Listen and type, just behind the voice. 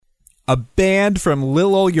A band from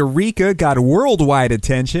Lil Ol Eureka got worldwide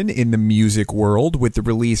attention in the music world with the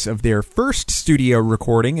release of their first studio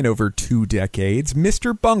recording in over 2 decades.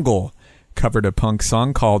 Mr. Bungle covered a punk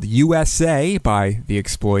song called USA by The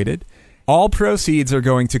Exploited. All proceeds are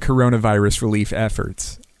going to coronavirus relief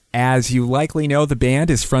efforts. As you likely know, the band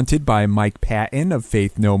is fronted by Mike Patton of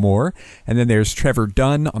Faith No More, and then there's Trevor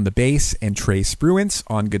Dunn on the bass and Trey Spruance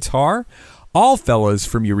on guitar. All fellows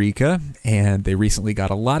from Eureka, and they recently got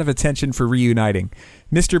a lot of attention for reuniting.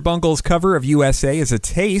 Mr. Bungle's cover of USA is a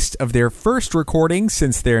taste of their first recording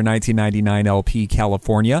since their 1999 LP,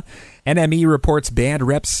 California. NME reports band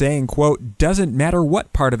reps saying, quote, "Doesn't matter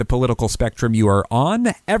what part of the political spectrum you are on,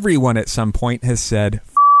 everyone at some point has said,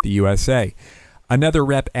 F the USA. Another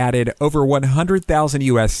rep added, over 100,000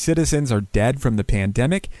 U.S. citizens are dead from the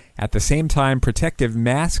pandemic. At the same time, protective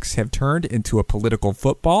masks have turned into a political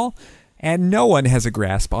football. And no one has a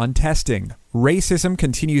grasp on testing. Racism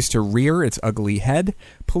continues to rear its ugly head.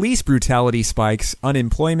 Police brutality spikes,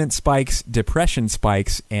 unemployment spikes, depression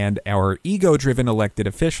spikes, and our ego-driven elected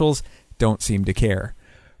officials don't seem to care.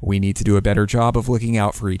 We need to do a better job of looking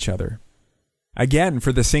out for each other." Again,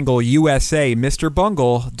 for the single USA, Mr.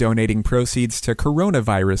 Bungle donating proceeds to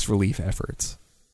coronavirus relief efforts.